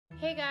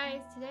Hey guys,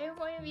 today I'm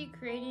going to be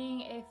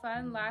creating a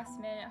fun last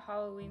minute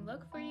Halloween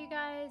look for you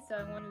guys. So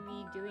I'm going to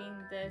be doing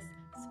this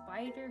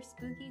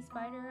spooky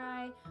spider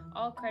eye.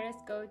 All credits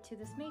go to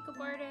this makeup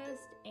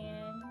artist,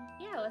 and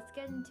yeah, let's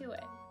get into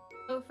it.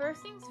 So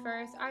first things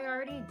first, I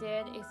already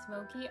did a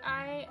smoky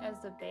eye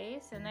as the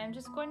base, and I'm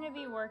just going to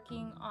be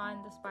working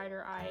on the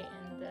spider eye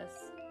in this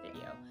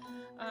video.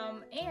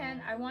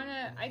 And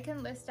I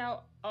can list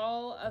out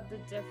all of the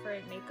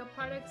different makeup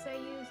products I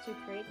use to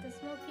create the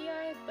smoky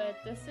eye, but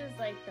this is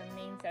like the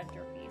main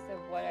centerpiece of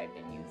what I've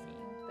been using,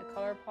 the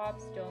ColourPop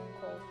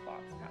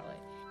stonecoldfox palette.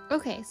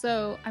 Okay,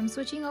 so I'm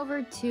switching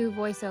over to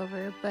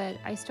voiceover, but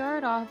I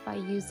started off by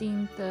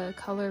using the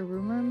color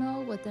rumor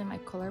mill within my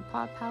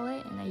ColourPop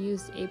palette, and I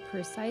used a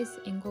precise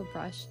angle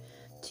brush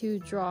to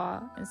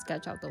draw and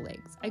sketch out the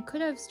legs. I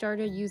could have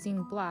started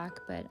using black,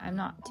 but I'm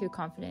not too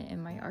confident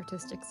in my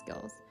artistic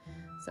skills,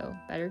 so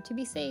better to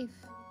be safe.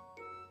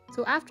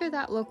 So after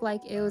that looked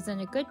like it was in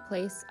a good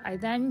place, I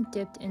then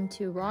dipped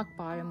into Rock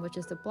Bottom, which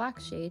is the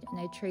black shade, and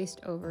I traced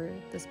over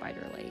the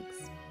spider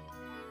legs.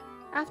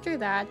 After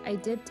that, I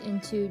dipped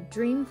into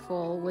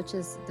Dreamful, which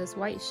is this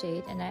white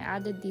shade, and I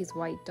added these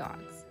white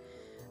dots.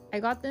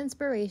 I got the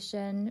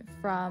inspiration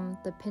from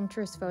the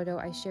Pinterest photo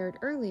I shared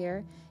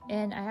earlier,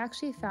 and I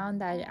actually found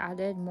that it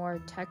added more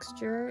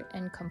texture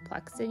and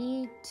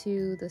complexity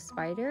to the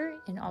spider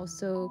and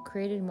also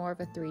created more of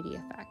a 3D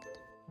effect.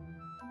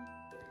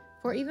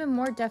 For even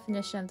more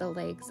definition of the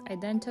legs, I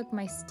then took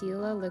my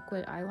Stila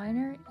liquid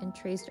eyeliner and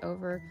traced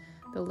over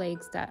the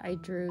legs that I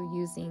drew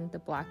using the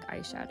black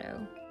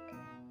eyeshadow.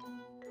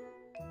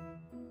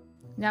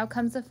 Now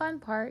comes the fun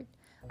part.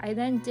 I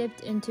then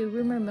dipped into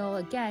Rumor Mill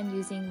again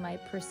using my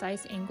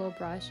precise angle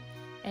brush,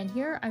 and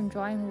here I'm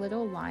drawing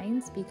little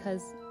lines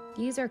because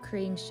these are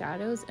creating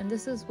shadows, and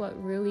this is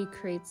what really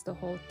creates the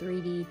whole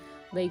 3D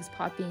legs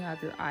popping out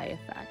of your eye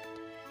effect.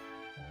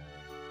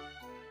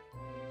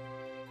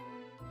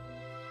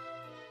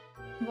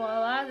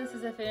 Voila, this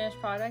is a finished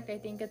product. I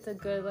think it's a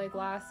good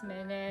last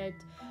minute,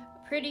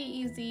 pretty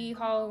easy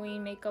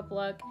Halloween makeup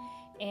look.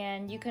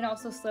 And you can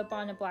also slip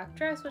on a black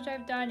dress, which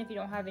I've done if you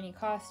don't have any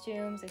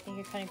costumes. I think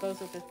it kind of goes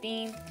with the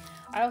theme.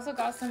 I also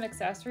got some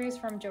accessories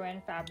from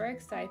Joann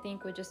Fabrics that I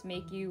think would just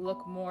make you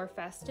look more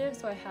festive.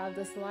 So I have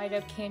this light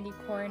up candy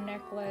corn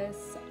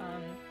necklace,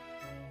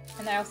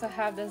 and I also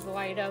have this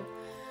light up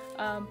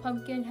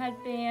pumpkin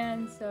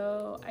headband.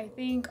 So I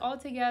think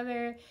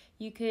altogether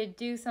you could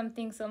do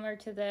something similar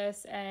to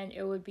this and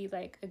it would be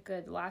like a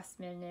good last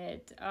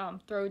minute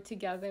throw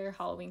together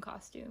Halloween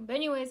costume. But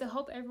anyways, I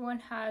hope everyone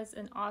has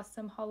an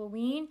awesome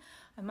Halloween.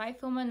 I might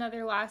film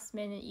another last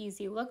minute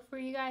easy look for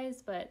you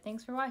guys, but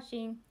thanks for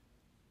watching.